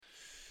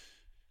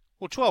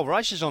Well, 12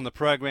 races on the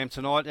program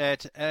tonight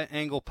at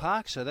Angle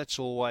Park, so that's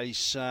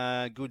always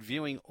good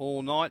viewing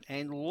all night.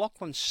 And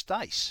Lachlan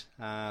Stace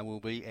will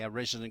be our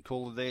resident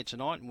caller there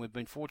tonight, and we've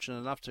been fortunate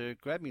enough to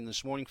grab him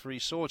this morning for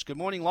his sorts. Good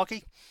morning,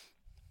 Lockie.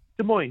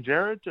 Good morning,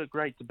 Jared.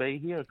 Great to be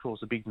here. Of course,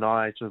 a big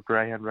night of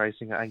greyhound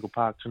racing at Angle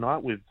Park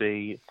tonight with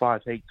the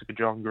 5 heats of the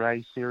John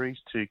Gray Series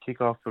to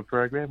kick off the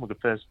program with the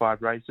first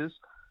 5 races.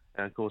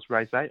 And, of course,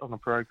 race 8 on the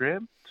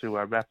program to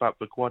wrap up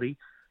the quaddie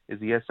is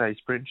the SA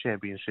Sprint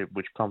Championship,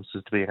 which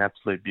promises to be an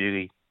absolute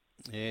beauty.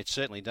 Yeah, it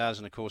certainly does.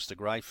 And, of course, the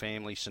Gray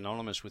family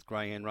synonymous with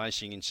greyhound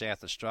racing in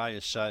South Australia.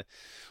 So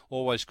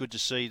always good to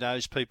see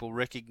those people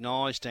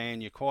recognised.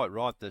 And you're quite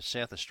right, the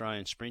South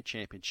Australian Sprint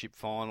Championship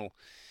final,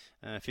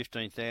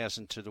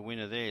 15,000 to the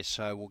winner there.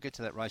 So we'll get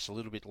to that race a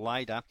little bit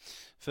later.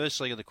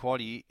 First leg of the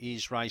quaddie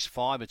is race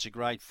 5. It's a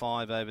grade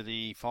 5 over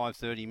the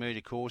 530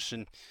 metre course.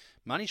 And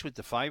money's with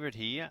the favourite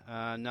here,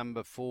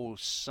 number 4,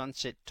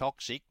 Sunset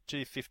Toxic,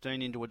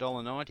 $2.15 into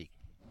 $1.90.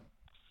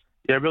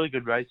 Yeah, really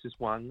good race, this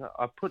one.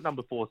 I put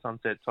number 4,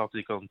 Sunset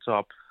Toxic, on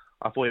top.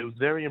 I thought it was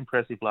very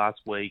impressive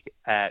last week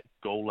at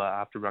Gawler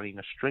after running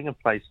a string of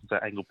places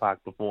at Angle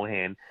Park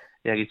beforehand.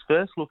 He had his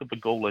first look at the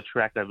Gawler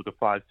track over the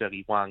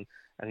 531,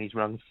 and he's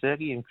run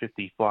 30 and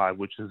 55,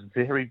 which is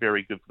very,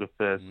 very good for the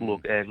first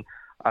look. And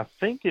I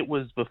think it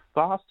was the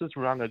fastest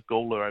run at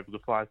Gawler over the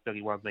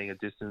 531 metre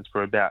distance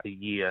for about a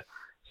year.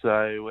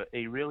 So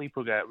he really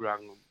put that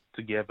run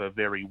together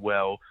very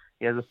well.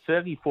 He has a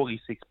 30.46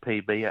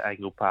 PB at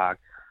Angle Park.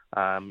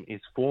 His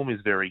form is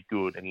very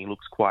good and he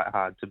looks quite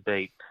hard to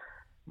beat.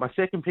 My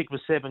second pick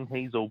was 7,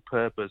 He's All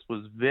Purpose,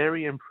 was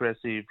very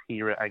impressive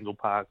here at Angle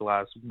Park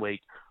last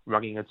week,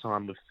 running a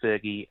time of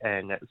 30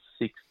 and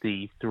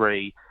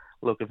 63.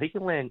 Look, if he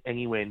can land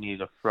anywhere near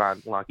the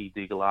front like he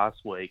did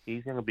last week,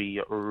 he's going to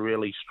be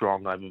really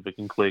strong over the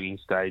concluding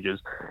stages.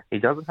 He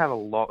doesn't have a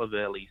lot of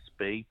early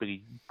speed, but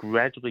he's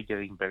gradually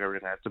getting better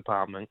in that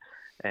department.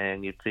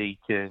 And if he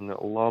can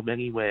lob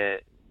anywhere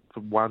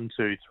from 1,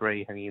 2,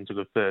 3 heading into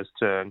the first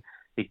turn,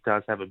 he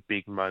does have a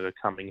big motor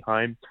coming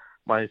home.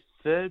 My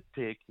third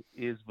pick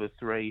is the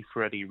 3,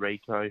 Freddie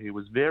Rico, who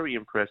was very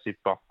impressive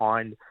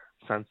behind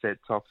Sunset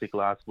Toxic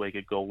last week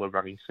at Gawler,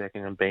 running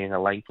second and being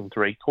a length and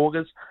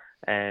 3/4.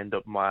 And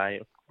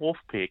my fourth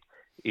pick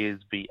is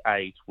the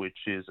 8, which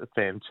is a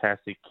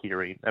fantastic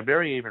Kiri. A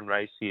very even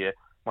race here.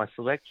 My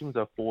selections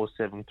are 4,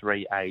 7,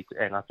 3, 8,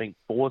 and I think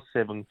 4,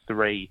 7,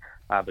 3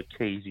 are the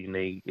keys you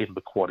need in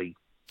the quaddie.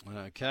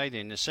 Okay,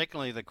 then.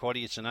 Secondly, the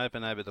quaddie, it's an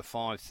open over the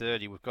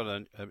 530. We've got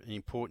an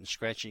important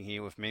scratching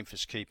here with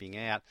Memphis keeping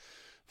out.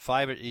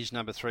 Favourite is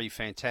number 3,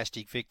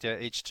 Fantastic Victor.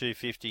 It's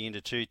 $2.50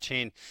 into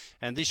 $2.10.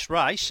 And this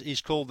race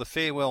is called the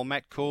Farewell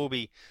Matt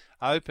Corby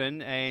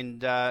Open,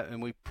 and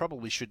we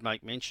probably should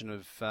make mention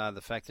of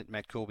the fact that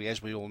Matt Corby,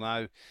 as we all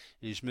know,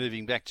 is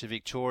moving back to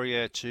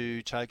Victoria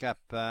to take up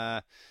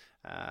a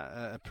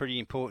pretty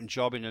important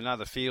job in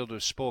another field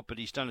of sport, but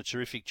he's done a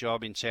terrific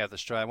job in South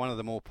Australia, one of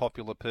the more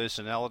popular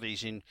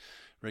personalities in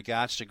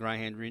regards to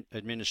greyhound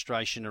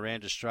administration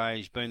around Australia.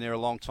 He's been there a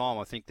long time.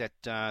 I think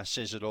that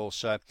says it all.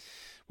 So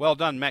well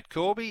done, Matt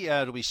Corby.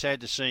 It'll be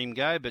sad to see him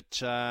go, but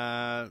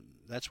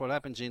that's what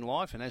happens in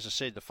life. And as I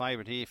said, the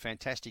favourite here,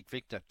 Fantastic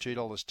Victor,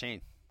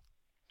 $2.10.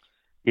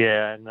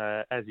 Yeah, and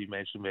as you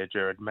mentioned there,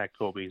 Jared, Matt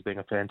Corby has been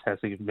a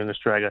fantastic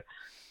administrator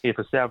here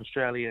for South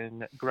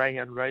Australian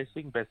greyhound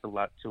racing. Best of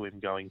luck to him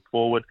going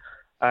forward.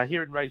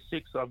 Here in race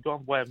 6, I've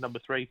gone way of number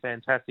 3,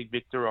 Fantastic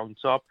Victor, on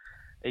top.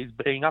 He's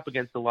been up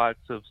against the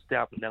likes of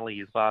Stout Manelli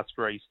his last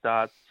 3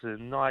 starts.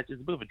 Tonight is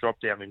a bit of a drop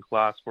down in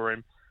class for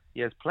him.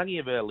 He has plenty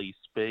of early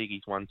speed.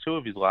 He's won 2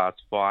 of his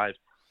last 5.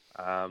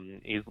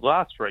 His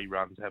last 3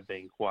 runs have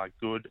been quite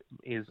good.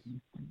 His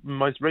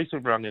most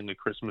recent run in the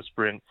Christmas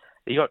Sprint,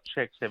 he got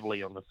checked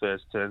heavily on the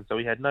first turn, so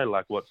he had no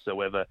luck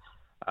whatsoever.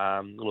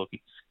 Look,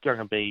 he's going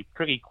to be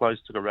pretty close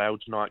to the rail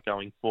tonight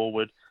going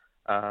forward.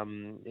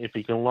 If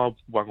he can lob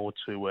 1 or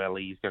 2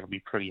 early, he's going to be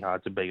pretty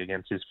hard to beat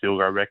against his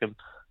field, I reckon.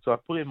 So I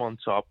put him on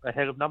top,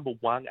 ahead of number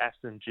 1,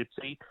 Aston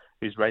Gypsy,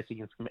 who's racing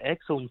in some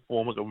excellent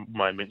form at the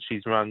moment.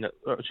 She's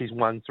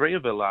won 3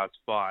 of her last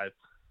 5.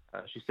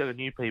 She set a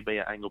new PB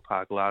at Angle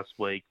Park last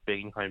week,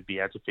 beating home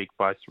Beatific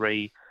by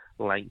 3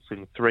 lengths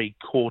and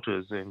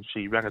 3/4, and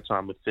she ran a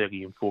time of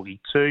 30 and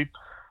 42.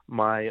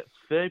 My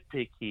third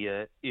pick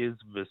here is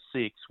the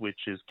 6,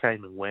 which is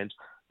Cayman Went,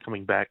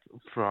 coming back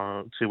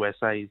to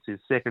SA. It's his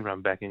second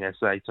run back in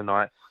SA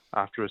tonight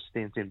after a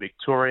stint in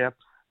Victoria.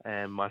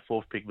 And my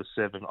fourth pick was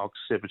 7,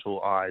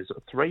 Occipital Eyes.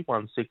 3,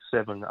 1, 6,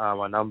 7 are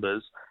my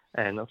numbers,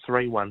 and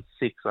 3, 1,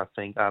 6, I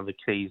think, are the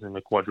keys in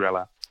the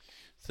quadrella.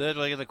 Third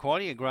leg of the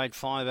quaddie, a grade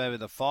 5 over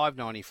the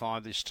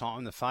 595 this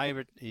time. The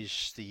favourite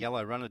is the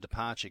Yellow Runner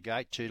Departure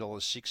Gate,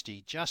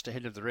 $2.60, just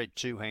ahead of the red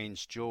Two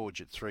Hands George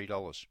at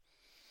 $3.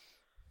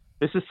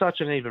 This is such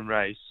an even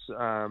race.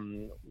 I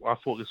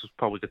thought this was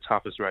probably the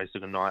toughest race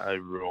of the night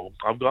overall.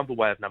 I've gone the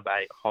way of number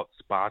 8, Hot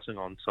Spartan,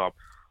 on top.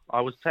 I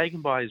was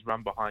taken by his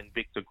run behind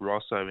Victor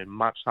Grosso in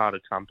much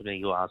harder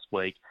company last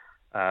week,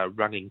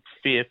 running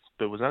 5th,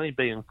 but was only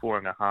beaten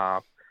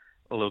 4.5.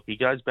 Look, he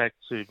goes back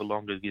to the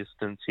longer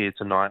distance here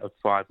tonight of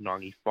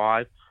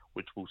 595.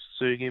 which will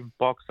suit him.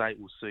 Box 8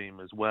 will suit him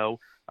as well.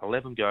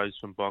 11 goes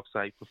from Box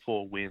 8 for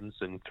 4 wins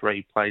and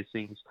 3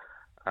 placings.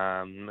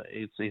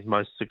 It's his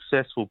most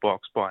successful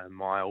box by a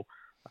mile.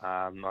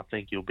 I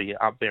think he'll be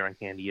up there and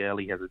handy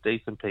early. He has a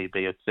decent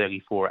PB of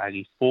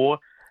 34.84.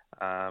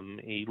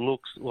 He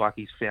looks like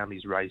he's found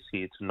his race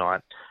here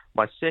tonight.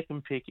 My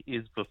second pick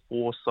is the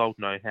 4 Sold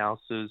No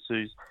Houses,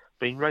 who's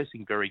been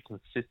racing very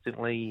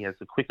consistently. He has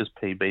the quickest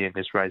PB in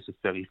this race of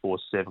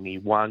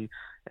 34.71, and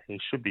he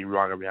should be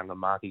right around the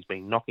mark. He's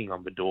been knocking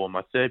on the door.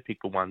 My third pick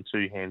for 1,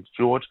 Two Hands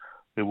George,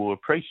 who will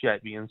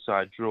appreciate the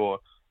inside draw.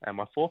 And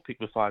my fourth pick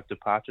for 5,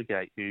 Departure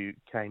Gate, who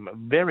came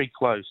very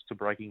close to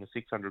breaking a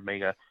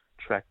 600-metre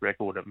track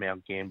record at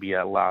Mount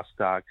Gambier last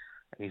start.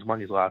 And he's won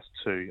his last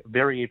 2.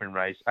 Very even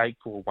race,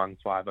 8-4-1-5.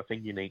 I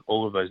think you need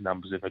all of those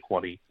numbers in the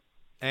quaddie.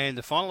 And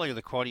the final leg of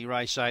the quaddie,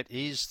 race 8,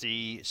 is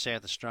the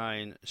South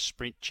Australian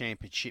Sprint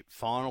Championship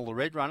final. The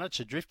Red Runner, it's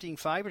a drifting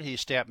favourite here,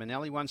 Stout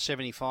Manelli,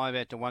 175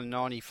 out to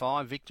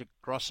 195. Victor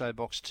Grosso,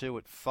 box 2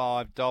 at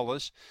 $5.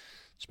 There's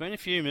been a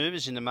few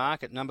movers in the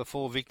market. Number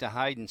 4, Victor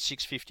Hayden,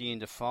 650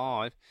 into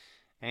 5.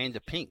 And the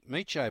pink,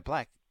 Meet Joe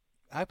Black,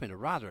 opened a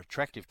rather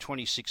attractive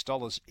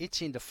 $26.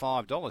 It's into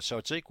 $5, so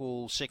it's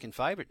equal second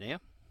favourite now.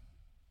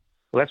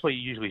 Well, that's what you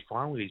usually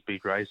find with these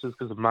big races,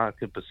 because the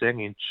market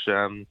percentage,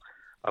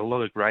 a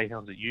lot of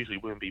greyhounds that usually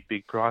wouldn't be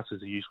big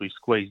prices are usually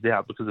squeezed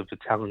out because of the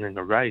talent in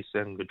the race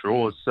and the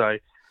draws. So,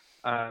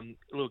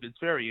 look, it's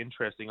very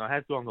interesting. I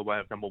have gone the way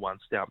of number 1,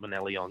 Stout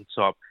Manelli on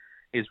top.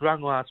 His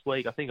run last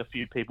week, I think a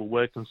few people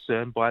were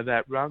concerned by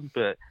that run,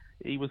 but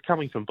he was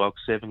coming from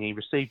box 7. He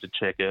received a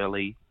check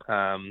early.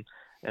 And,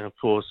 of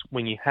course,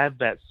 when you have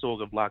that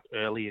sort of luck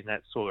early in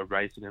that sort of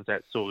racing and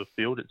that sort of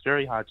field, it's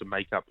very hard to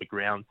make up the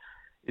ground.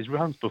 His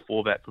runs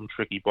before that from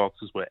tricky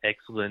boxes were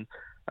excellent.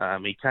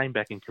 He came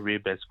back in career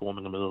best form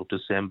in the middle of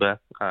December,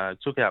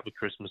 took out the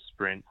Christmas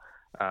sprint,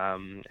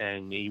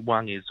 and he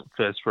won his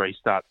first 3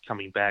 starts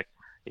coming back.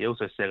 He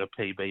also set a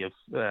PB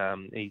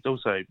of, he's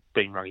also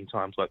been running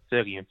times like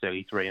 30 and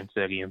 33 and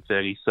 30 and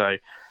 30. So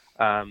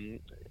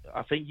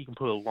I think you can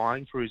put a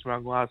line through his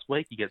run last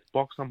week. He gets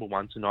box number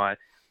 1 tonight.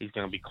 He's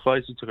going to be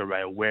closer to the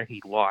rail where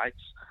he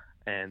likes,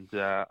 and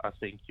I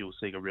think you'll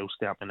see a real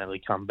Stout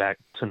Manelli come back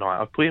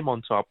tonight. I've put him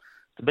on top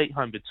to beat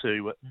home to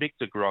 2,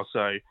 Victor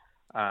Grosso.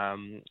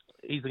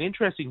 He's an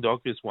interesting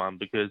dog, this one,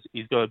 because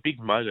he's got a big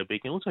motor, but he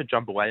can also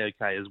jump away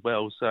okay as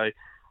well. So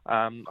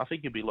I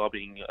think he'll be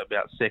lobbying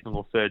about second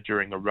or third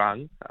during a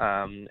run,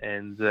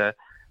 and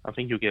I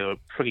think he'll get a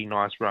pretty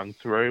nice run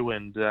through.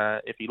 And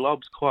if he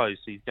lobs close,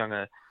 he's going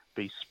to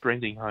be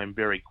sprinting home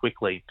very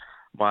quickly.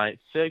 My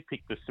third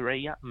pick for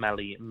 3,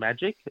 Mally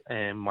Magic,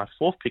 and my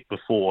fourth pick for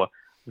 4,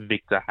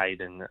 Victor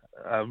Hayden.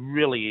 A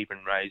really even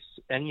race.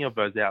 Any of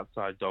those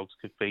outside dogs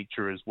could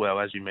feature as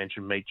well. As you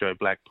mentioned, Meet Joe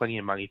Black, plenty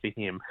of money for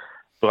him.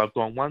 But I've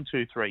gone 1,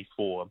 2, 3,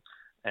 4,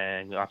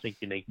 and I think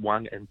you need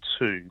 1 and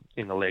 2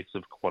 in the legs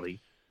of quaddie.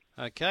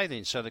 Okay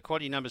then, so the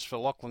quaddie numbers for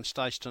Lachlan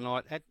Stakes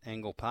tonight at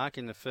Angle Park.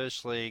 In the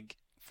first leg,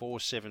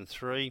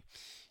 4-7-3,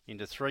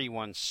 into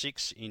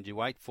 3-1-6, into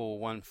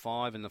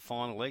 8-4-1-5. In the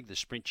final leg, the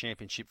Sprint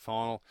Championship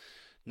final,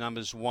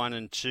 numbers 1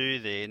 and 2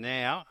 there.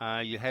 Now,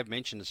 you have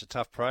mentioned it's a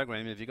tough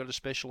program. Have you got a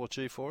special or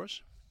 2 for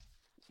us?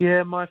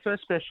 Yeah, my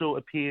first special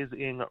appears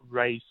in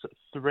race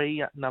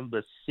 3,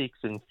 number 6,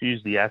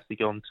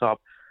 Enthusiastic on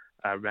top.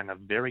 Ran a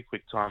very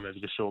quick time over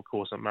the short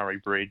course at Murray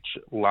Bridge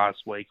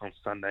last week on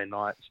Sunday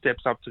night.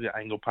 Steps up to the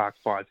Angle Park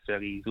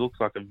 5:30. He looks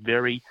like a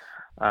very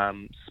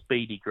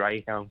speedy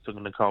greyhound for the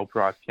Nicole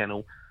Price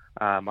kennel.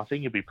 I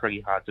think it'd be pretty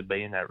hard to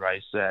beat in that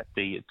race at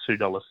the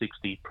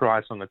 $2.60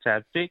 price on the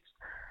tab fixed.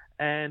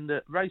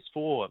 And race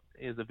 4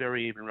 is a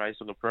very even race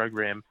on the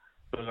program,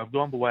 but I've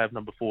gone the way of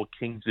number 4,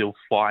 Kingsville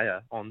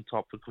Flyer, on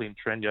top for Clint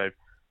Trenyo.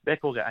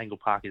 Beckle at Angle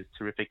Park is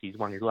terrific. He's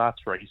won his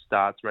last 3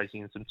 starts,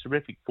 racing in some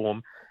terrific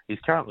form. He's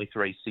currently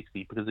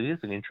 360 because it is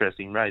an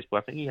interesting race, but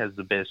I think he has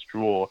the best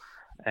draw.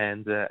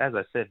 And as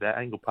I said, that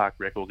Angle Park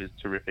record is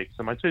terrific.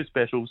 So my 2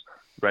 specials,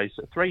 race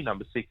 3,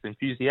 number 6,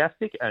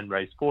 Enthusiastic, and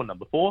race 4,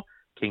 number 4,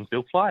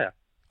 Kingsville Flyer.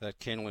 That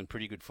kennel in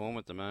pretty good form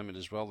at the moment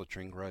as well, the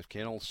Tringrove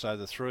kennel. So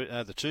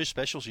the 2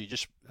 specials you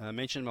just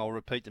mentioned, I'll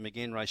repeat them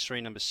again. Race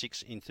 3, number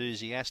 6,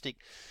 Enthusiastic.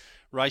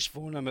 Race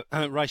 4, number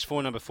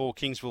 4,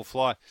 Kingsville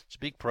Fly. It's a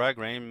big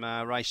program.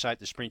 Race 8,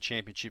 the Sprint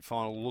Championship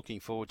final.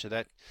 Looking forward to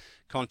that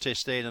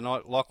contest there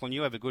tonight. Lachlan,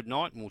 you have a good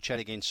night, and we'll chat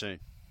again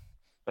soon.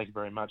 Thank you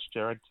very much,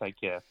 Jared. Take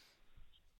care.